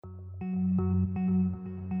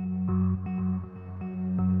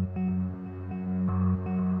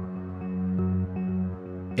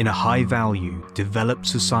In a high-value, developed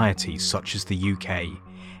society such as the UK,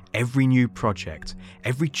 every new project,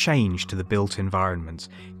 every change to the built environment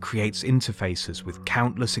creates interfaces with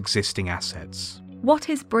countless existing assets. What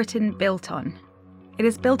is Britain built on? It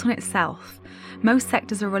is built on itself. Most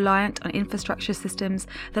sectors are reliant on infrastructure systems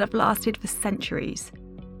that have lasted for centuries.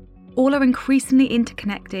 All are increasingly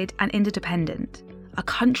interconnected and interdependent, a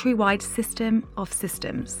countrywide system of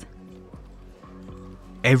systems.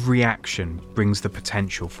 Every action brings the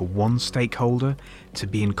potential for one stakeholder to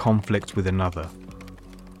be in conflict with another.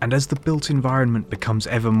 And as the built environment becomes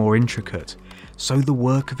ever more intricate, so the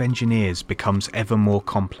work of engineers becomes ever more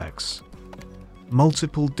complex.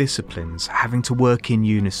 Multiple disciplines having to work in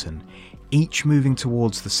unison, each moving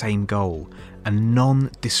towards the same goal and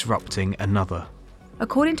none disrupting another.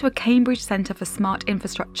 According to a Cambridge Centre for Smart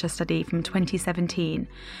Infrastructure study from 2017,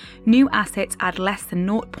 new assets add less than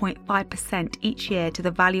 0.5% each year to the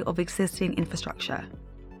value of existing infrastructure.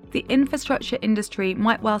 The infrastructure industry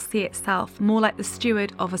might well see itself more like the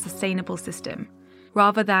steward of a sustainable system,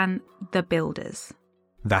 rather than the builders.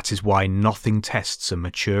 That is why nothing tests a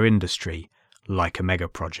mature industry like a mega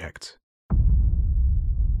project.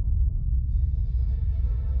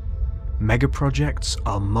 Megaprojects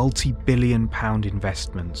are multi-billion-pound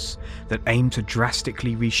investments that aim to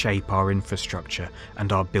drastically reshape our infrastructure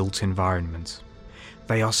and our built environment.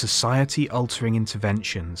 They are society-altering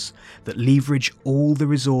interventions that leverage all the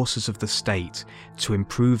resources of the state to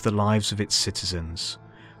improve the lives of its citizens,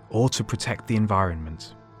 or to protect the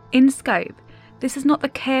environment. In scope, this is not the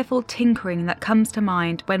careful tinkering that comes to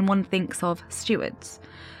mind when one thinks of stewards,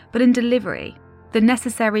 but in delivery, the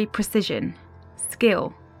necessary precision,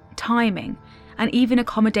 skill, timing, and even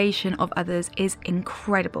accommodation of others is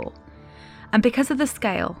incredible. And because of the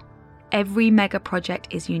scale, every mega project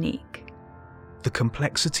is unique. The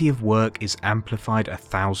complexity of work is amplified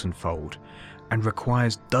 1,000-fold and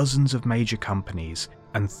requires dozens of major companies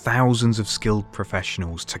and thousands of skilled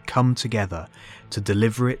professionals to come together to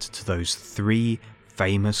deliver it to those three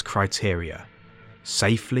famous criteria: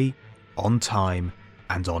 safely, on time,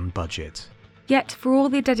 and on budget. Yet for all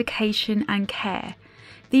their dedication and care,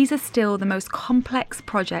 these are still the most complex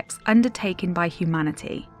projects undertaken by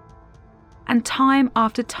humanity. And time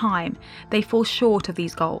after time, they fall short of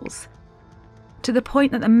these goals, to the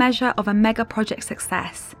point that the measure of a mega project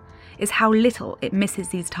success is how little it misses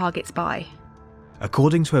these targets by.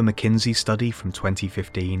 According to a McKinsey study from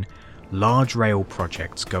 2015, large rail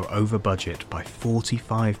projects go over budget by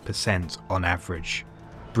 45% on average.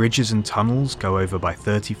 Bridges and tunnels go over by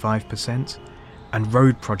 35%, and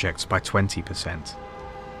road projects by 20%.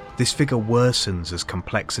 This figure worsens as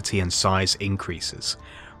complexity and size increases,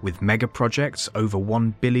 with mega projects over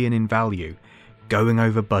 1 billion in value going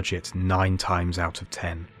over budget 9 times out of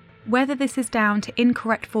 10. Whether this is down to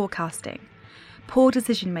incorrect forecasting, poor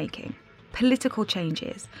decision making, political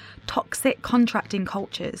changes, toxic contracting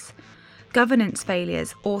cultures, governance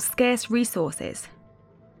failures, or scarce resources,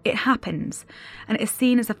 it happens and is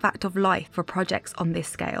seen as a fact of life for projects on this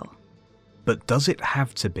scale. But does it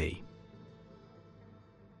have to be?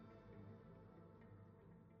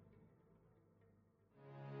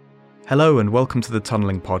 Hello and welcome to the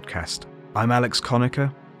Tunnelling Podcast. I'm Alex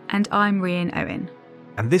Conacher. And I'm Rhian Owen.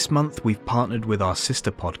 And this month we've partnered with our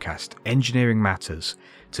sister podcast, Engineering Matters,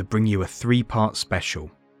 to bring you a 3-part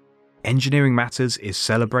special. Engineering Matters is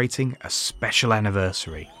celebrating a special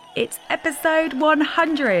anniversary. It's episode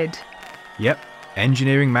 100! Yep,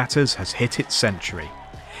 Engineering Matters has hit its century.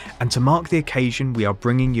 And to mark the occasion, we are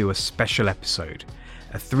bringing you a special episode,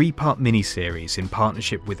 a 3-part mini-series in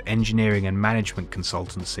partnership with engineering and management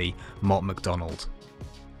consultancy Mott MacDonald.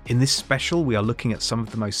 In this special, we are looking at some of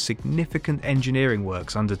the most significant engineering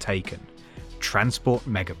works undertaken, transport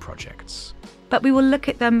megaprojects. But we will look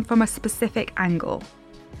at them from a specific angle,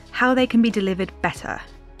 how they can be delivered better.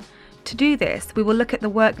 To do this, we will look at the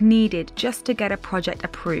work needed just to get a project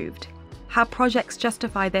approved, how projects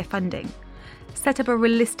justify their funding, set up a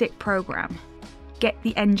realistic programme, get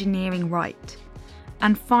the engineering right,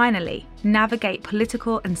 and finally, navigate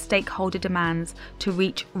political and stakeholder demands to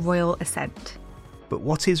reach royal assent. But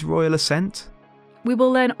what is royal assent? We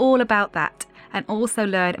will learn all about that and also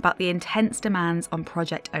learn about the intense demands on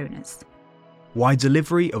project owners. Why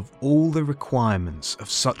delivery of all the requirements of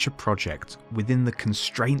such a project within the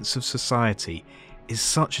constraints of society is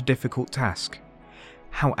such a difficult task.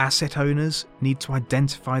 How asset owners need to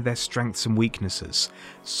identify their strengths and weaknesses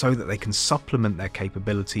so that they can supplement their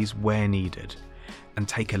capabilities where needed and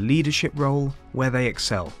take a leadership role where they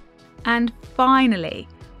excel. And finally,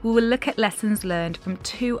 we will look at lessons learned from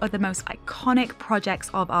 2 of the most iconic projects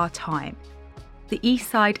of our time, the East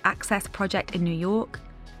Side Access Project in New York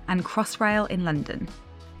and Crossrail in London.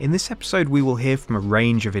 In this episode, we will hear from a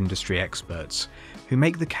range of industry experts who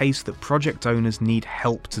make the case that project owners need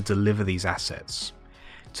help to deliver these assets.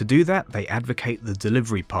 To do that, they advocate the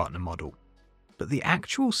delivery partner model. But the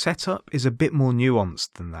actual setup is a bit more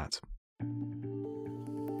nuanced than that.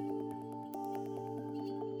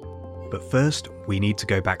 But first, we need to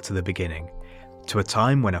go back to the beginning, to a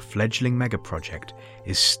time when a fledgling megaproject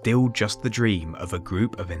is still just the dream of a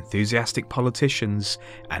group of enthusiastic politicians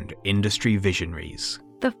and industry visionaries.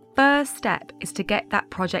 The first step is to get that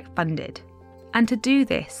project funded. And to do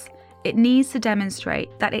this, it needs to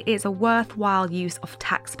demonstrate that it is a worthwhile use of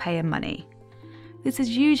taxpayer money. This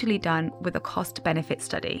is usually done with a cost-benefit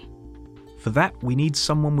study. For that, we need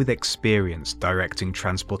someone with experience directing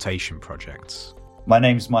transportation projects. My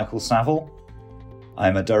name's Michael Saville.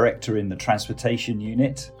 I'm a director in the transportation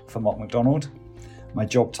unit for Mott MacDonald. My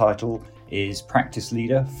job title is practice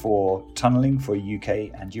leader for tunnelling for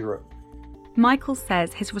UK and Europe. Michael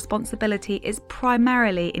says his responsibility is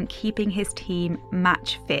primarily in keeping his team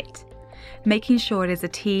match fit, making sure it is a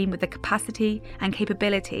team with the capacity and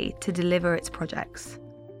capability to deliver its projects.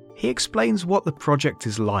 He explains what the project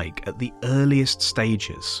is like at the earliest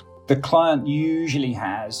stages. The client usually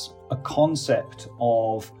has a concept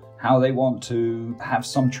of how they want to have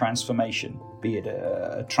some transformation, be it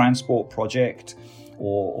a transport project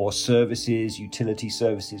or services, utility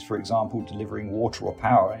services, for example, delivering water or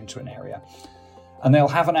power into an area. And they'll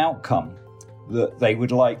have an outcome that they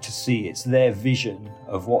would like to see. It's their vision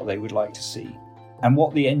of what they would like to see. And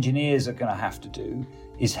what the engineers are going to have to do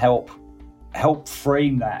is help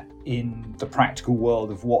frame that in the practical world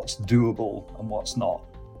of what's doable and what's not.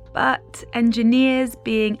 But engineers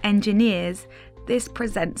being engineers, this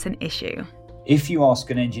presents an issue. If you ask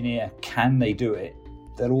an engineer, can they do it?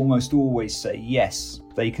 They'll almost always say, yes,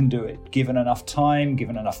 they can do it. Given enough time,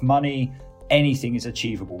 given enough money, anything is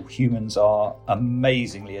achievable. Humans are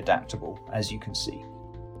amazingly adaptable, as you can see.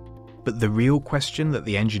 But the real question that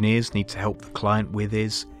the engineers need to help the client with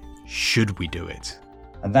is, should we do it?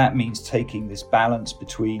 And that means taking this balance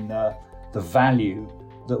between the value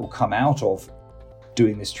that will come out of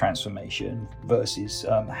doing this transformation versus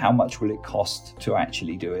how much will it cost to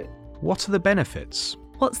actually do it. What are the benefits?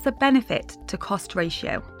 What's the benefit to cost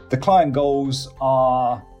ratio? The client goals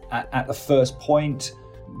are, at the first point,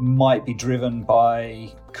 might be driven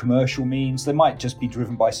by commercial means. They might just be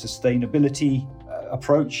driven by sustainability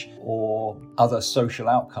approach or other social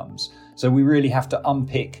outcomes. So we really have to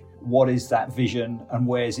unpick what is that vision and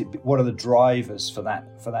where is it? What are the drivers for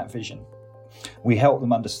that vision? We help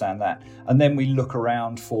them understand that, and then we look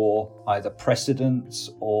around for either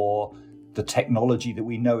precedents or the technology that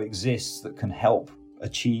we know exists that can help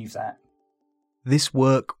achieve that. This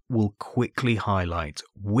work will quickly highlight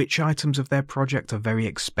which items of their project are very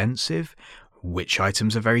expensive, which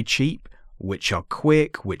items are very cheap, which are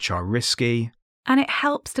quick, which are risky. And it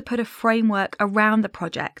helps to put a framework around the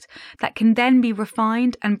project that can then be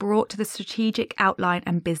refined and brought to the strategic outline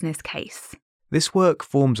and business case. This work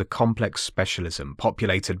forms a complex specialism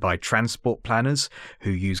populated by transport planners who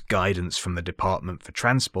use guidance from the Department for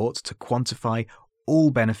Transport to quantify all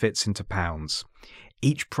benefits into pounds.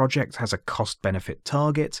 Each project has a cost-benefit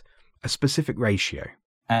target, a specific ratio.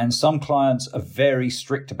 And some clients are very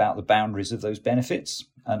strict about the boundaries of those benefits,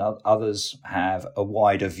 and others have a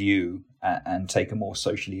wider view and take a more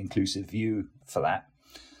socially inclusive view for that.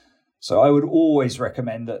 So I would always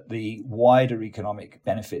recommend that the wider economic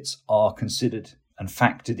benefits are considered and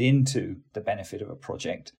factored into the benefit of a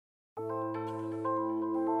project.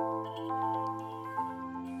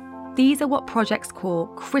 These are what projects call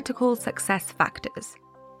critical success factors,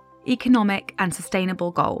 economic and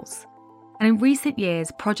sustainable goals. And in recent years,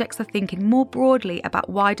 projects are thinking more broadly about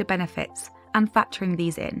wider benefits and factoring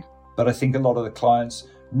these in. But I think a lot of the clients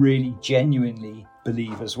really genuinely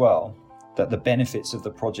believe as well that the benefits of the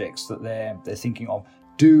projects that they're thinking of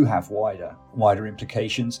do have wider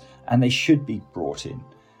implications, and they should be brought in.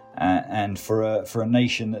 And for a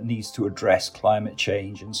nation that needs to address climate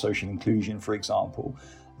change and social inclusion, for example,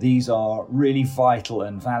 these are really vital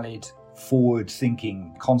and valid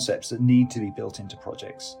forward-thinking concepts that need to be built into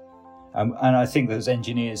projects. And I think that as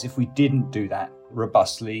engineers, if we didn't do that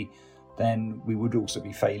robustly, then we would also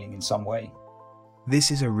be failing in some way.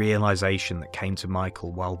 This is a realisation that came to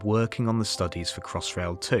Michael while working on the studies for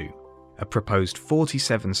Crossrail 2, a proposed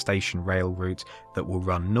 47-station rail route that will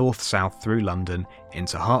run north-south through London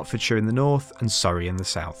into Hertfordshire in the north and Surrey in the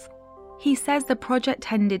south. He says the project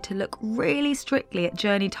tended to look really strictly at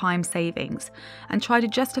journey time savings and try to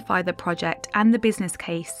justify the project and the business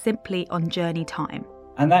case simply on journey time.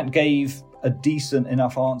 And that gave a decent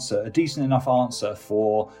enough answer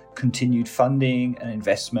for continued funding and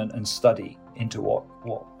investment and study. into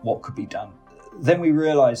what could be done. Then we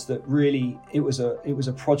realised that really it was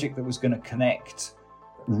a project that was going to connect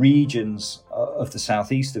regions of the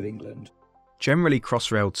southeast of England. Generally,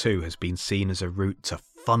 Crossrail 2 has been seen as a route to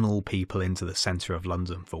funnel people into the centre of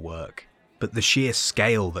London for work. But the sheer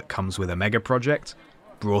scale that comes with a mega project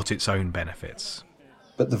brought its own benefits.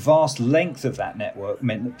 But the vast length of that network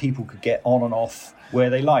meant that people could get on and off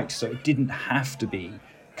where they liked. So it didn't have to be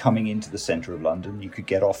coming into the centre of London. You could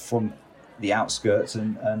get off from the outskirts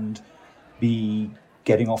and be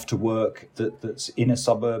getting off to work that's in a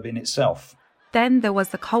suburb in itself. Then there was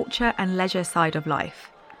the culture and leisure side of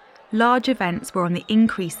life. Large events were on the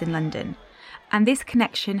increase in London, and this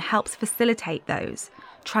connection helps facilitate those,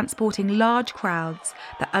 transporting large crowds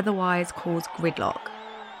that otherwise cause gridlock.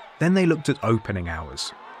 Then they looked at opening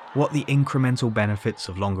hours, what the incremental benefits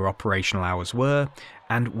of longer operational hours were,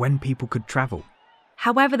 and when people could travel.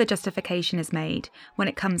 However the justification is made when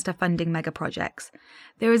it comes to funding mega projects,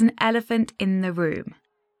 there is an elephant in the room,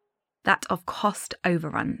 that of cost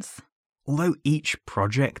overruns. Although each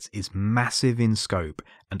project is massive in scope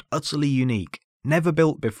and utterly unique, never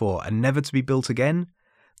built before and never to be built again,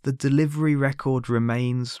 the delivery record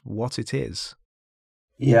remains what it is.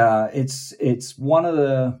 Yeah, it's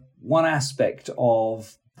one aspect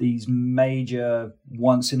of these major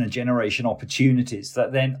once-in-a-generation opportunities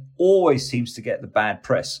that then always seems to get the bad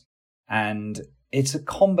press. And it's a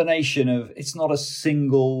combination of, it's not a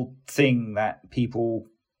single thing that people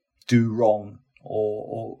do wrong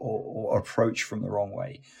or approach from the wrong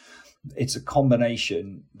way. It's a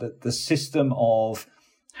combination that the system of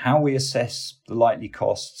how we assess the likely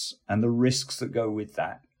costs and the risks that go with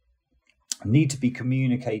that need to be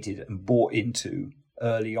communicated and bought into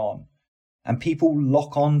early on. And people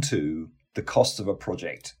lock onto the cost of a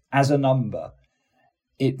project as a number.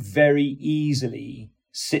 It very easily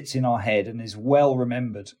sits in our head and is well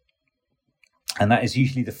remembered. And that is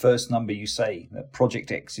usually the first number you say, that project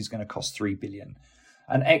X is going to cost 3 billion.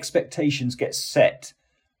 And expectations get set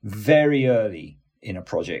very early in a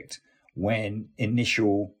project when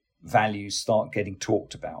initial values start getting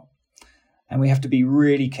talked about. And we have to be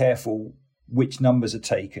really careful which numbers are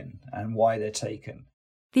taken and why they're taken.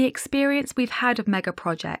 The experience we've had of mega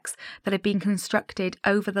projects that have been constructed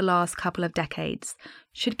over the last couple of decades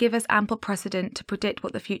should give us ample precedent to predict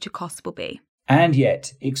what the future costs will be. And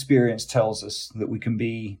yet, experience tells us that we can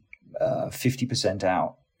be 50%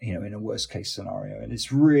 out, in a worst case scenario. And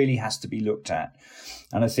this really has to be looked at.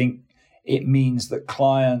 And I think it means that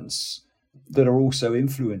clients that are also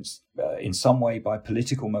influenced in some way by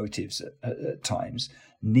political motives at times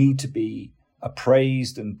need to be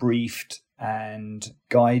appraised and briefed and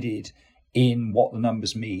guided in what the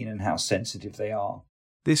numbers mean and how sensitive they are.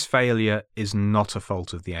 This failure is not a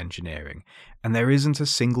fault of the engineering, and there isn't a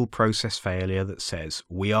single process failure that says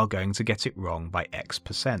we are going to get it wrong by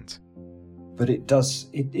X%. But it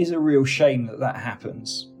is a real shame that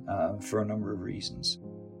happens for a number of reasons.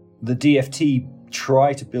 The DfT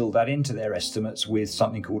try to build that into their estimates with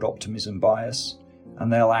something called optimism bias,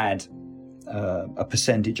 and they'll add a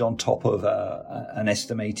percentage on top of an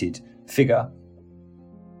estimated figure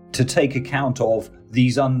to take account of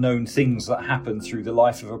these unknown things that happen through the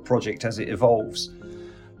life of a project as it evolves.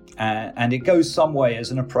 And it goes some way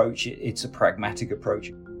as an approach. It's a pragmatic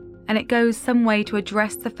approach. And it goes some way to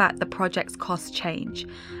address the fact that projects' costs change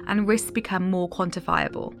and risks become more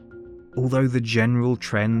quantifiable. Although the general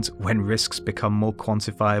trend when risks become more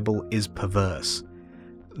quantifiable is perverse.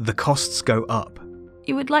 The costs go up.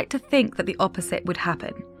 You would like to think that the opposite would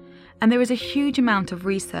happen. And there is a huge amount of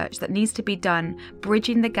research that needs to be done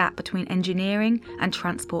bridging the gap between engineering and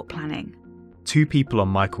transport planning. 2 people on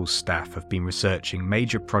Michael's staff have been researching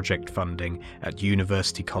major project funding at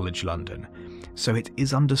University College London, so it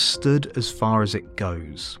is understood as far as it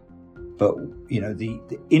goes. But,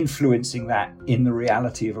 the influencing that in the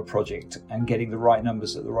reality of a project and getting the right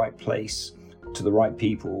numbers at the right place to the right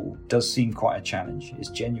people does seem quite a challenge. It's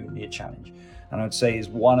genuinely a challenge. And I'd say is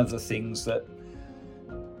one of the things that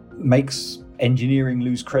makes engineering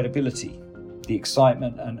lose credibility. The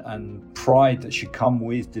excitement and pride that should come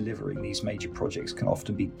with delivering these major projects can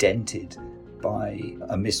often be dented by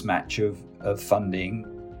a mismatch of funding.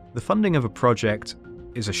 The funding of a project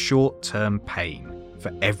is a short-term pain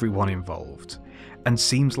for everyone involved and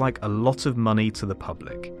seems like a lot of money to the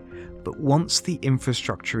public. But once the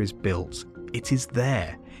infrastructure is built, it is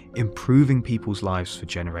there, improving people's lives for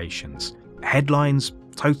generations. Headlines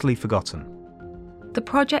totally forgotten. The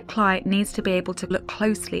project client needs to be able to look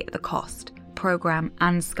closely at the cost, programme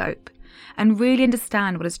and scope, and really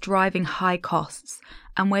understand what is driving high costs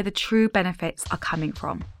and where the true benefits are coming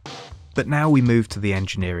from. But now we move to the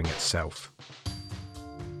engineering itself.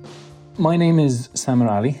 My name is Samer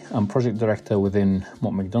Ali. I'm project director within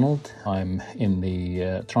Mott MacDonald. I'm in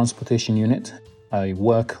the transportation unit. I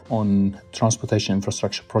work on transportation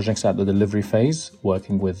infrastructure projects at the delivery phase,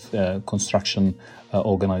 working with construction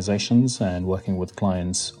organizations and working with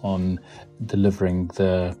clients on delivering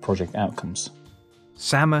the project outcomes.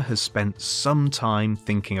 Samer has spent some time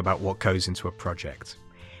thinking about what goes into a project.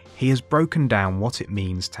 He has broken down what it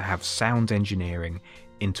means to have sound engineering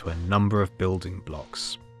into a number of building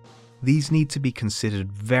blocks. These need to be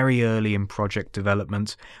considered very early in project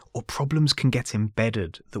development, or problems can get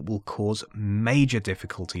embedded that will cause major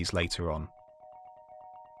difficulties later on.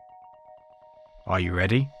 Are you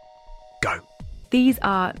ready? Go! These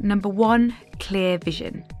are number 1, clear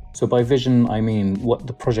vision. So by vision, I mean what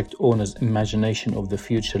the project owner's imagination of the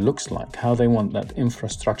future looks like, how they want that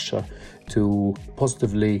infrastructure to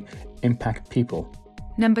positively impact people.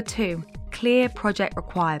 Number 2, clear project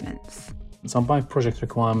requirements. So by project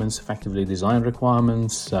requirements, effectively design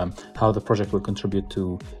requirements, how the project will contribute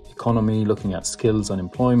to economy, looking at skills and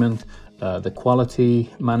employment, the quality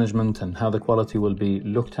management and how the quality will be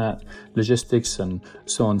looked at, logistics and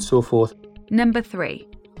so on and so forth. Number 3,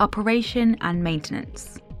 operation and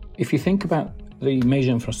maintenance. If you think about the major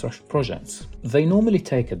infrastructure projects, they normally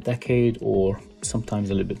take a decade or sometimes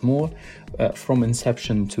a little bit more from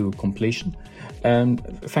inception to completion. And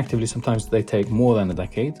effectively, sometimes they take more than a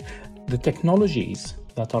decade. The technologies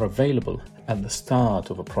that are available at the start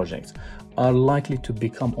of a project are likely to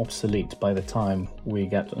become obsolete by the time we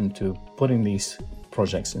get into putting these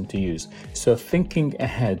projects into use. So thinking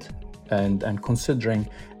ahead and considering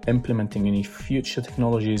implementing any future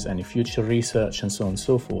technologies, any future research and so on and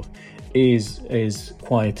so forth is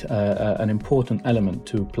quite an important element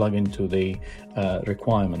to plug into the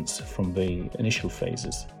requirements from the initial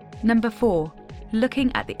phases. Number 4,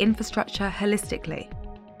 looking at the infrastructure holistically.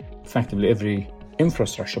 Effectively, every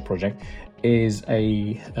infrastructure project is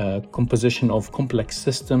a composition of complex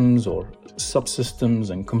systems or subsystems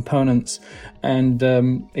and components, and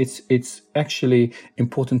it's actually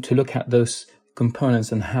important to look at those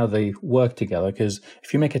components and how they work together, because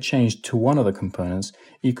if you make a change to one of the components,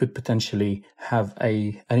 you could potentially have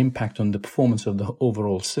an impact on the performance of the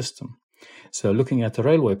overall system. So looking at a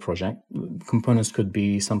railway project, components could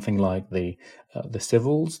be something like the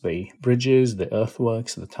civils, the bridges, the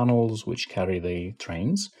earthworks, the tunnels which carry the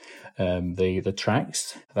trains, the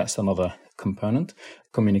tracks, that's another component,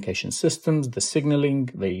 communication systems, the signaling,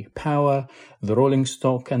 the power, the rolling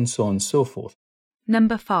stock, and so on and so forth.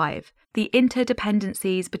 Number 5, the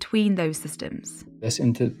interdependencies between those systems. This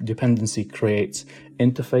interdependency creates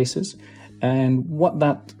interfaces. And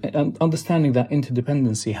understanding that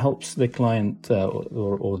interdependency helps the client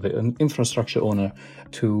or the infrastructure owner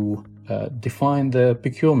to define the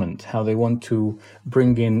procurement, how they want to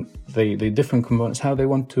bring in the different components, how they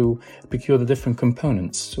want to procure the different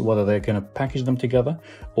components, whether they're going to package them together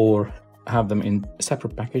or have them in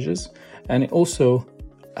separate packages. And it also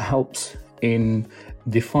helps in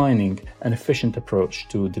defining an efficient approach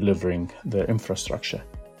to delivering the infrastructure.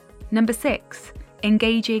 Number 6,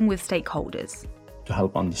 engaging with stakeholders. To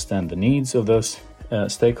help understand the needs of those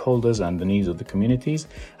stakeholders and the needs of the communities,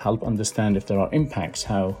 help understand if there are impacts,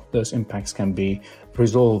 how those impacts can be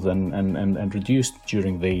resolved and reduced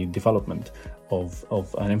during the development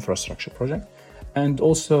of an infrastructure project, and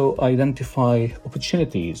also identify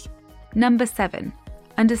opportunities. Number 7,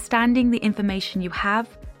 understanding the information you have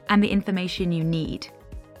and the information you need.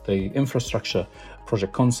 The infrastructure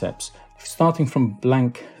project concepts, starting from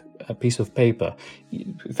blank a piece of paper,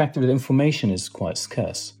 effectively the information is quite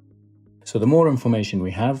scarce. So the more information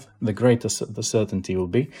we have, the greater the certainty will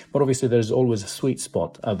be. But obviously there's always a sweet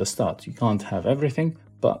spot at the start. You can't have everything,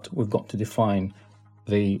 but we've got to define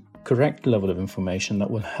the correct level of information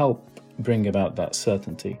that will help bring about that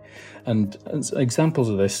certainty. And examples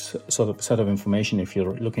of this sort of set of information, if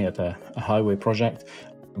you're looking at a highway project,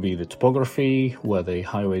 be the topography, where the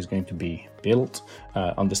highway is going to be built,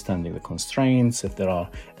 understanding the constraints, if there are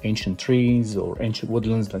ancient trees or ancient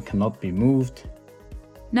woodlands that cannot be moved.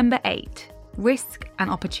 Number 8, risk and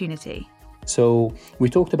opportunity. So we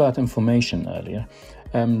talked about information earlier,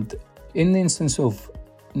 and in the instance of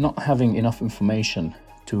not having enough information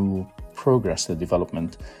to progress the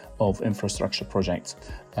development of infrastructure projects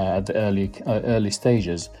at the early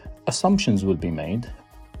stages, assumptions will be made.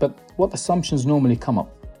 But what assumptions normally come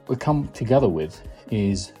together with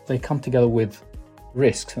is they come together with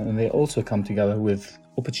risks, and they also come together with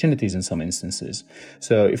opportunities in some instances.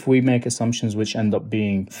 So if we make assumptions which end up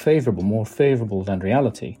being more favorable than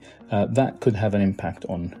reality, that could have an impact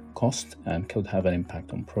on cost and could have an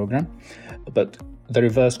impact on program. But the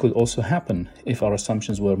reverse could also happen. If our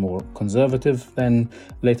assumptions were more conservative, then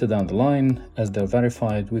later down the line, as they're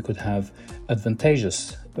verified, we could have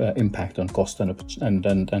advantageous impact on cost and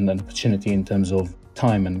opportunity in terms of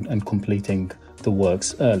time and completing the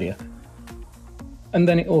works earlier. And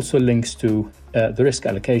then it also links to the risk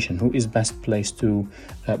allocation. Who is best placed to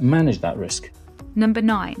manage that risk? Number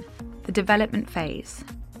 9, the development phase.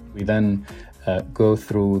 We then go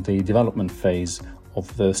through the development phase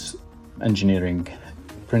of those engineering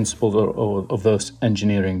principles or of those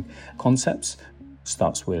engineering concepts.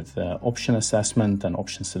 Starts with option assessment and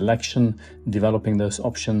option selection, developing those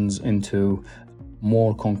options into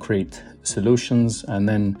more concrete solutions, and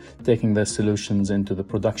then taking those solutions into the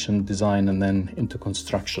production design and then into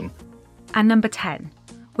construction. And number 10,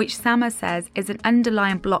 which Samer says is an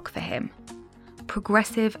underlying block for him,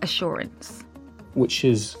 progressive assurance. Which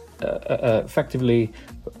is effectively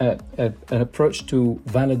an approach to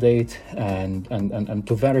validate and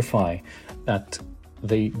to verify that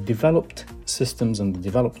the developed systems and the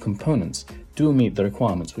developed components do meet the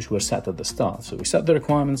requirements which were set at the start. So we set the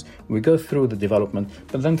requirements, we go through the development,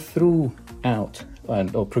 but then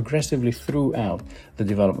progressively throughout the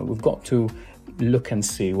development, we've got to look and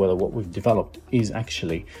see whether what we've developed is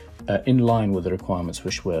actually in line with the requirements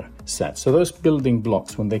which were set. So those building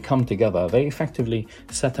blocks, when they come together, they effectively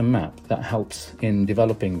set a map that helps in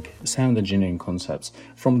developing sound engineering concepts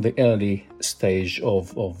from the early stage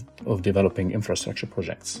of developing infrastructure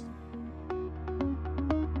projects.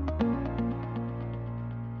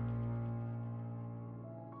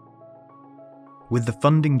 With the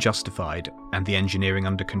funding justified and the engineering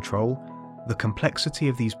under control, the complexity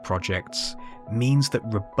of these projects means that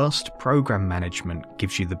robust program management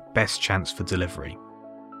gives you the best chance for delivery.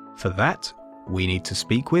 For that, we need to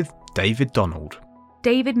speak with David Donald.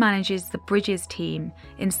 David manages the Bridges team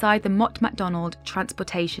inside the Mott MacDonald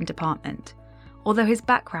Transportation Department, although his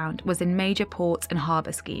background was in major ports and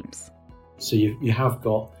harbour schemes. So you have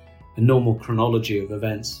got a normal chronology of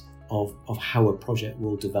events of how a project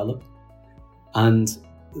will develop. And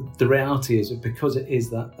the reality is that because it is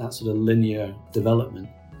that sort of linear development,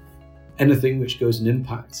 anything which goes and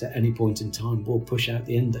impacts at any point in time will push out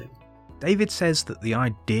the end date. David says that the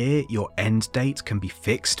idea your end date can be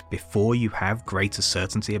fixed before you have greater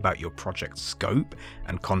certainty about your project's scope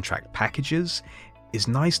and contract packages is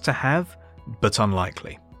nice to have, but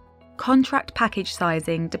unlikely. Contract package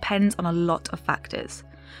sizing depends on a lot of factors,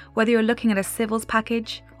 whether you're looking at a civils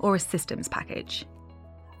package or a systems package.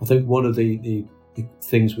 I think one of the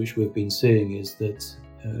things which we've been seeing is that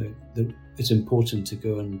it's important to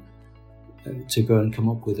go and come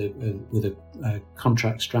up with a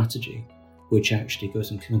contract strategy which actually goes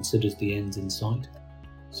and considers the end in sight.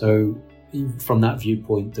 So from that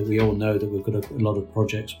viewpoint, that we all know that we've got a lot of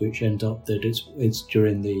projects which end up that it's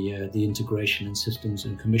during the integration and systems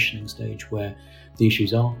and commissioning stage where the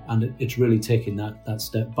issues are, and it's really taking that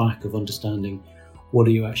step back of understanding what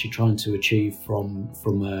are you actually trying to achieve from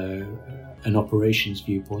an operations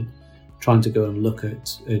viewpoint, trying to go and look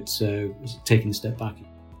at taking a step back.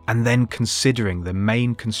 And then considering the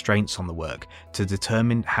main constraints on the work to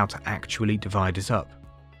determine how to actually divide it up.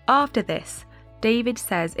 After this, David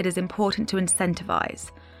says it is important to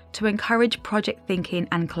incentivise, to encourage project thinking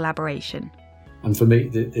and collaboration. And for me,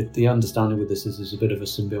 the understanding with this is there's a bit of a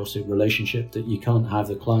symbiotic relationship, that you can't have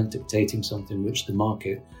the client dictating something which the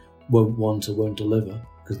market won't want or won't deliver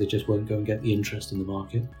because they just won't go and get the interest in the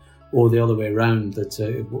market, or the other way around, that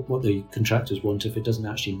what the contractors want, if it doesn't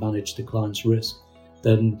actually manage the client's risk,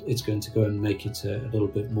 then it's going to go and make it a little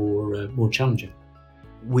bit more challenging.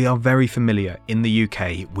 We are very familiar in the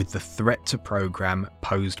UK with the threat to programme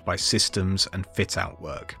posed by systems and fit-out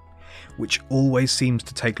work, which always seems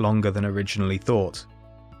to take longer than originally thought.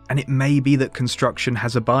 And it may be that construction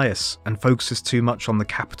has a bias and focuses too much on the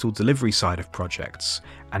capital delivery side of projects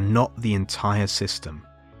and not the entire system.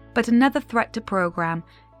 But another threat to programme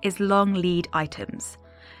is long lead items.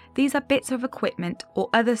 These are bits of equipment or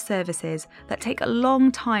other services that take a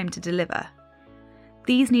long time to deliver.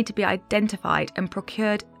 These need to be identified and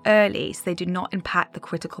procured early so they do not impact the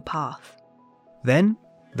critical path. Then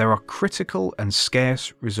there are critical and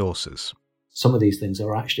scarce resources. Some of these things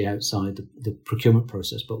are actually outside the procurement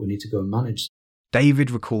process, but we need to go and manage.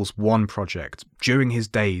 David recalls one project during his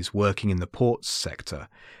days working in the ports sector,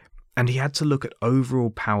 and he had to look at overall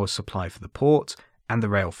power supply for the port and the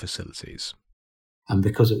rail facilities. And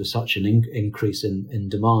because it was such an increase in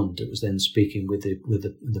demand, it was then speaking with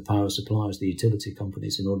the power suppliers, the utility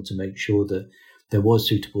companies, in order to make sure that there was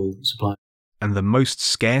suitable supply. And the most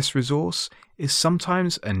scarce resource is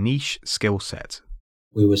sometimes a niche skill set.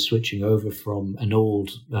 we were switching over from an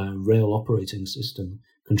old rail operating system,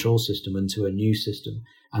 control system, into a new system.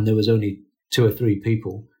 And there was only 2 or 3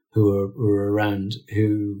 people who were around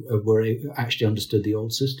who actually understood the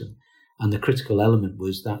old system. And the critical element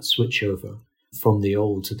was that switchover from the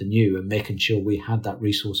old to the new and making sure we had that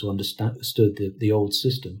resource who understood the old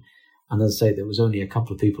system. And as I say, there was only a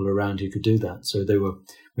couple of people around who could do that. So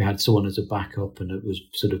we had someone as a backup, and it was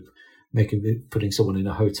sort of putting someone in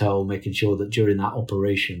a hotel, making sure that during that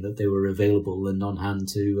operation that they were available and on hand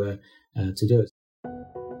to do it.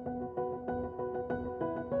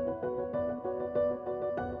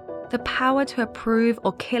 The power to approve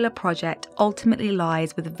or kill a project ultimately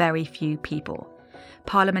lies with very few people: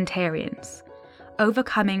 parliamentarians.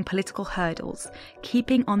 Overcoming political hurdles,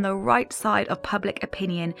 keeping on the right side of public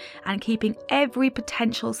opinion, and keeping every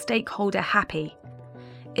potential stakeholder happy.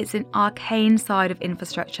 It's an arcane side of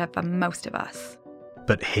infrastructure for most of us.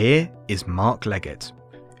 But here is Mark Leggett,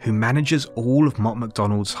 who manages all of Mott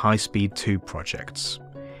MacDonald's High Speed 2 projects.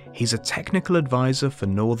 He's a technical advisor for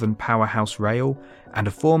Northern Powerhouse Rail and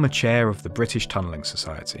a former chair of the British Tunnelling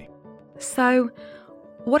Society. So,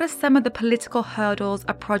 what are some of the political hurdles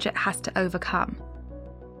a project has to overcome?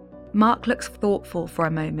 Mark looks thoughtful for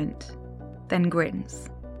a moment, then grins.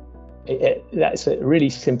 That's a really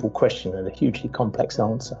simple question and a hugely complex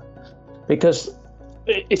answer, because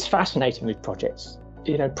it's fascinating with projects.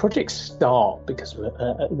 Projects start because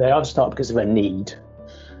they either start because of a need,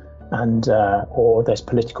 and or there's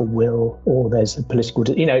political will, or there's a political.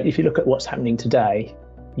 If you look at what's happening today,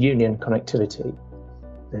 union connectivity,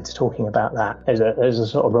 it's talking about that. There's a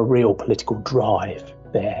sort of a real political drive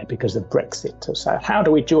there because of Brexit. So how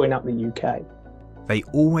do we join up the UK? They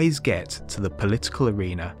always get to the political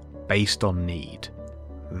arena based on need.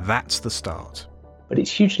 That's the start. But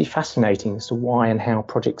it's hugely fascinating as to why and how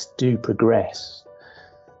projects do progress.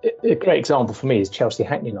 A great example for me is Chelsea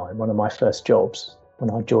Hackney Line, one of my first jobs when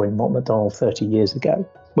I joined Mott MacDonald 30 years ago,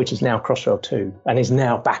 which is now Crossrail 2 and is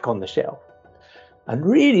now back on the shelf. And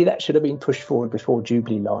really that should have been pushed forward before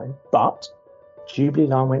Jubilee Line, but Jubilee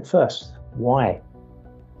Line went first. Why?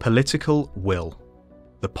 Political will.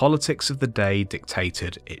 The politics of the day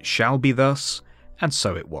dictated it shall be thus, and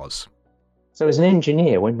so it was. So as an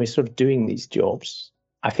engineer, when we're sort of doing these jobs,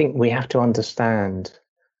 I think we have to understand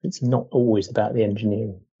it's not always about the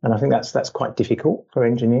engineering. And I think that's quite difficult for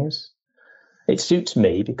engineers. It suits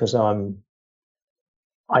me because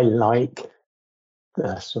I like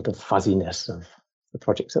the sort of fuzziness of the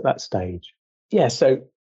projects at that stage. Yeah, so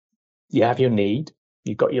you have your need,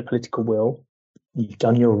 you've got your political will, you've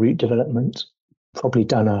done your route development, probably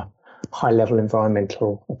done a high-level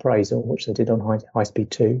environmental appraisal, which they did on High Speed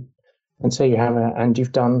 2. And so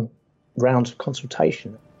you've done rounds of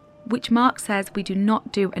consultation. Which Mark says we do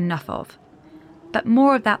not do enough of. But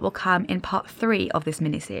more of that will come in part 3 of this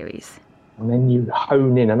mini-series. And then you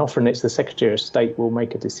hone in, and often it's the Secretary of State will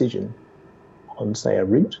make a decision on, say, a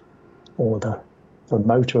route or the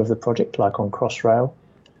motor of the project, like on Crossrail.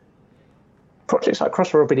 Projects like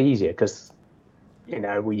Crossrail are a bit easier because,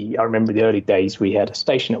 I remember the early days we had a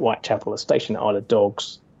station at Whitechapel, a station at Isle of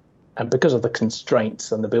Dogs, and because of the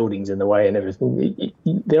constraints and the buildings in the way and everything,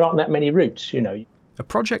 there aren't that many routes, A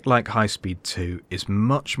project like High Speed 2 is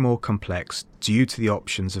much more complex due to the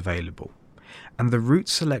options available, and the route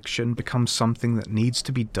selection becomes something that needs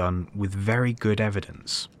to be done with very good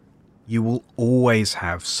evidence. You will always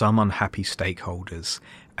have some unhappy stakeholders,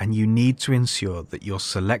 and you need to ensure that your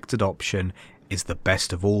selected option is the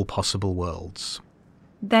best of all possible worlds.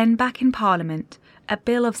 Then back in Parliament, a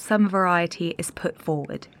bill of some variety is put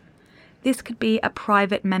forward. This could be a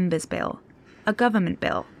private member's bill, a government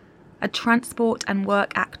bill, a Transport and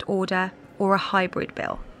Work Act order, or a hybrid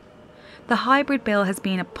bill. The hybrid bill has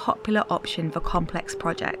been a popular option for complex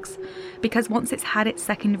projects because once it's had its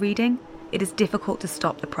second reading, it is difficult to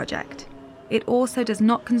stop the project. It also does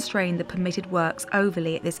not constrain the permitted works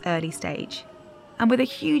overly at this early stage. And with a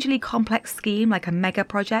hugely complex scheme like a mega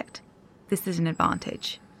project, this is an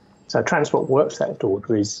advantage. So Transport Works Act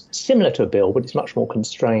order is similar to a bill, but it's much more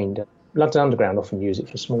constrained. London Underground often use it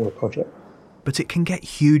for smaller projects. But it can get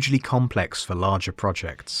hugely complex for larger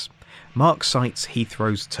projects. Mark cites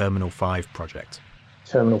Heathrow's Terminal 5 project.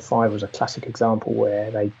 Terminal 5 was a classic example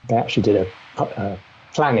where they actually did a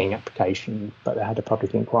planning application, but they had a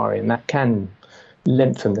public inquiry, and that can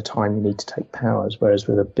lengthen the time you need to take powers, whereas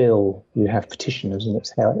with a bill you have petitioners and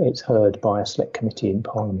it's heard by a select committee in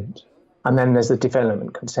Parliament. And then there's the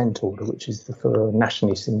development consent order, which is for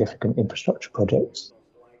nationally significant infrastructure projects.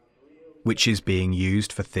 Which is being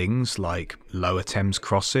used for things like Lower Thames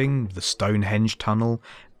Crossing, the Stonehenge Tunnel,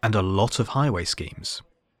 and a lot of highway schemes.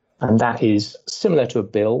 And that is similar to a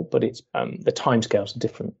bill, but it's the timescales are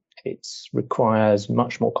different. It requires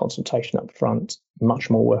much more consultation up front,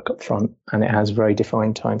 much more work up front, and it has very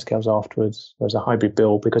defined timescales afterwards. Whereas a hybrid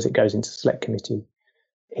bill, because it goes into select committee,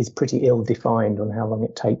 is pretty ill-defined on how long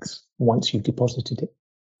it takes once you've deposited it.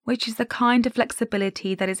 Which is the kind of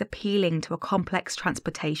flexibility that is appealing to a complex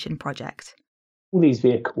transportation project. All these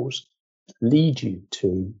vehicles lead you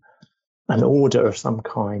to an order of some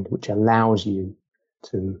kind which allows you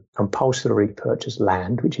to compulsorily purchase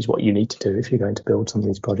land, which is what you need to do if you're going to build some of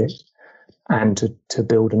these projects, and to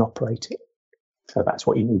build and operate it. So that's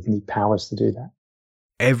what you need. You need powers to do that.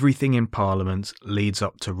 Everything in Parliament leads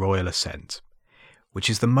up to royal assent, which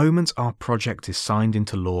is the moment our project is signed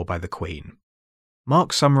into law by the Queen.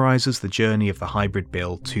 Mark summarises the journey of the hybrid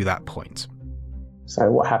bill to that point. So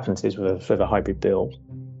what happens is for the hybrid bill,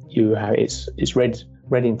 it's read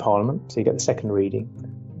in Parliament, so you get the second reading.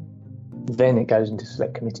 Then it goes into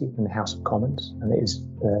select committee in the House of Commons, and it is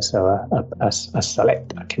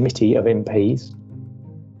a committee of MPs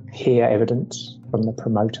hear evidence from the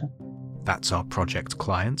promoter. That's our project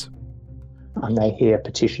client. And they hear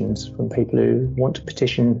petitions from people who want to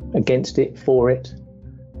petition against it, for it.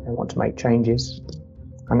 They want to make changes.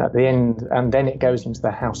 And at the end, and then it goes into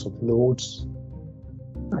the House of Lords,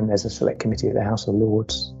 and there's a select committee of the House of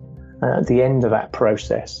Lords. And at the end of that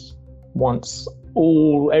process, once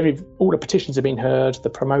all the petitions have been heard, the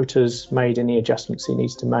promoter's made any adjustments he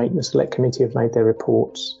needs to make, the select committee have made their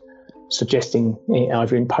reports suggesting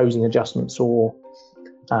either imposing adjustments or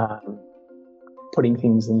putting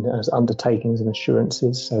things in as undertakings and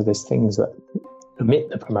assurances. So there's things that permit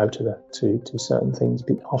the promoter to certain things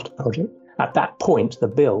after the project. At that point, the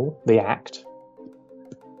bill, the act,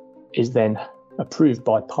 is then approved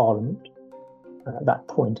by Parliament. And at that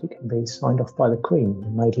point, it can be signed off by the Queen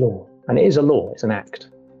and made law. And it is a law, it's an act.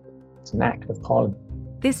 It's an act of Parliament.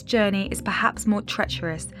 This journey is perhaps more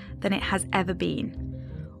treacherous than it has ever been.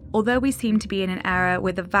 Although we seem to be in an era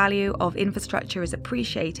where the value of infrastructure is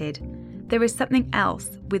appreciated, there is something else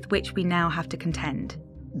with which we now have to contend.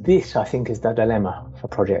 This, I think, is the dilemma for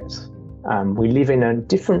projects. We live in a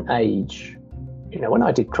different age. When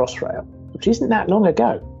I did Crossrail, which isn't that long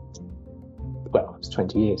ago, well, it's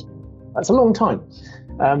 20 years. That's a long time.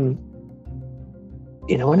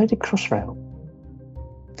 When I did Crossrail,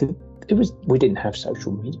 we didn't have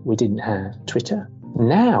social media, we didn't have Twitter.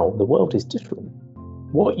 Now the world is different.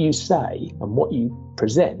 What you say and what you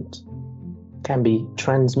present can be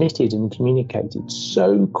transmitted and communicated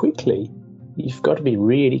so quickly. You've got to be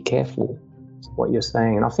really careful what you're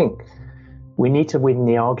saying. And I think we need to win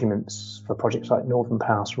the arguments for projects like Northern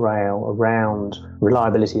Pass Rail around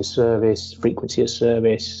reliability of service, frequency of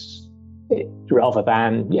service, rather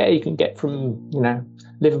than, you can get from,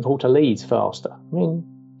 Liverpool to Leeds faster. I mean,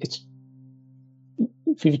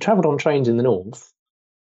 if you've travelled on trains in the north,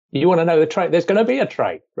 you want to know the train, there's going to be a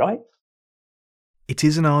train, right? It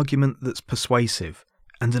is an argument that's persuasive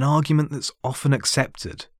and an argument that's often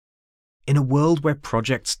accepted. In a world where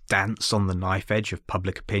projects dance on the knife edge of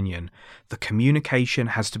public opinion, the communication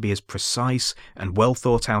has to be as precise and well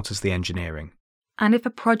thought out as the engineering. And if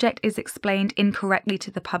a project is explained incorrectly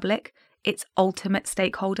to the public, its ultimate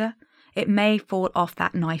stakeholder, it may fall off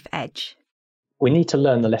that knife edge. We need to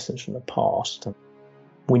learn the lessons from the past.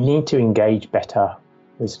 We need to engage better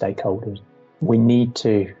with stakeholders. We need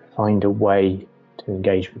to find a way to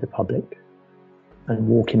engage with the public and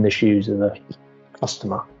walk in the shoes of the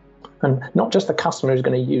customer. And not just the customer who's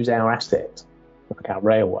going to use our asset, like our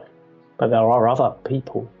railway, but there are other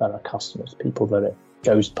people that are customers, people that it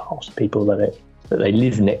goes past, people that they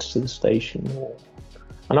live next to the station.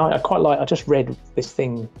 And I just read this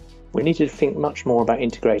thing. We need to think much more about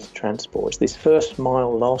integrated transport. It's this first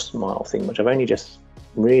mile, last mile thing, which I've only just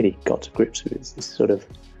really got to grips with. It's this sort of,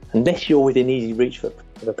 unless you're within easy reach of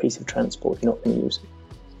a piece of transport, you're not going to use it.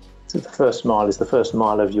 So the first mile is the first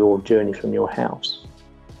mile of your journey from your house.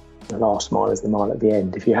 The last mile is the mile at the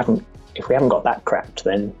end. If we haven't got that cracked,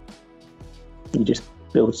 then you just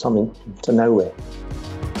build something to nowhere.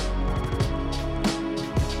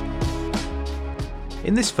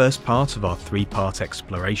 In this first part of our three-part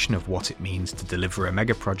exploration of what it means to deliver a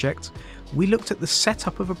mega project, we looked at the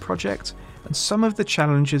setup of a project and some of the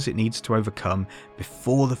challenges it needs to overcome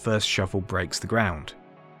before the first shovel breaks the ground.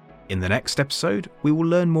 In the next episode, we will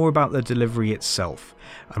learn more about the delivery itself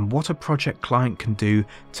and what a project client can do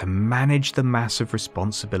to manage the massive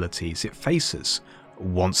responsibilities it faces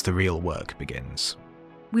once the real work begins.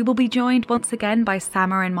 We will be joined once again by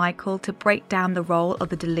Samer and Michael to break down the role of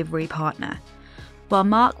the delivery partner, while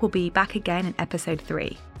Mark will be back again in episode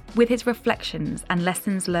 3 with his reflections and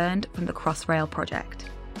lessons learned from the Crossrail project.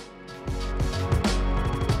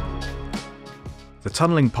 The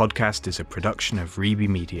Tunnelling Podcast is a production of Reby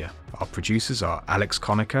Media. Our producers are Alex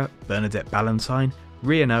Conacher, Bernadette Ballantyne,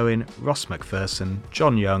 Rhian Owen, Ross McPherson,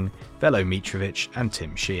 John Young, Velo Mitrovic and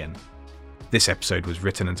Tim Sheehan. This episode was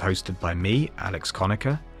written and hosted by me, Alex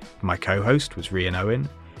Conacher. My co-host was Rhian Owen.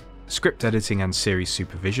 Script editing and series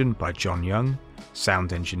supervision by John Young.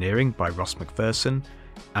 Sound engineering by Ross McPherson.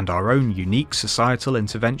 And our own unique societal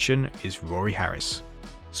intervention is Rory Harris.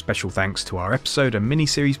 Special thanks to our episode and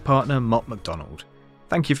mini-series partner Mott MacDonald.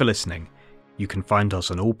 Thank you for listening. You can find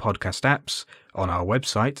us on all podcast apps, on our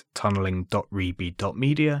website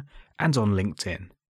tunnelling.reby.media and on LinkedIn.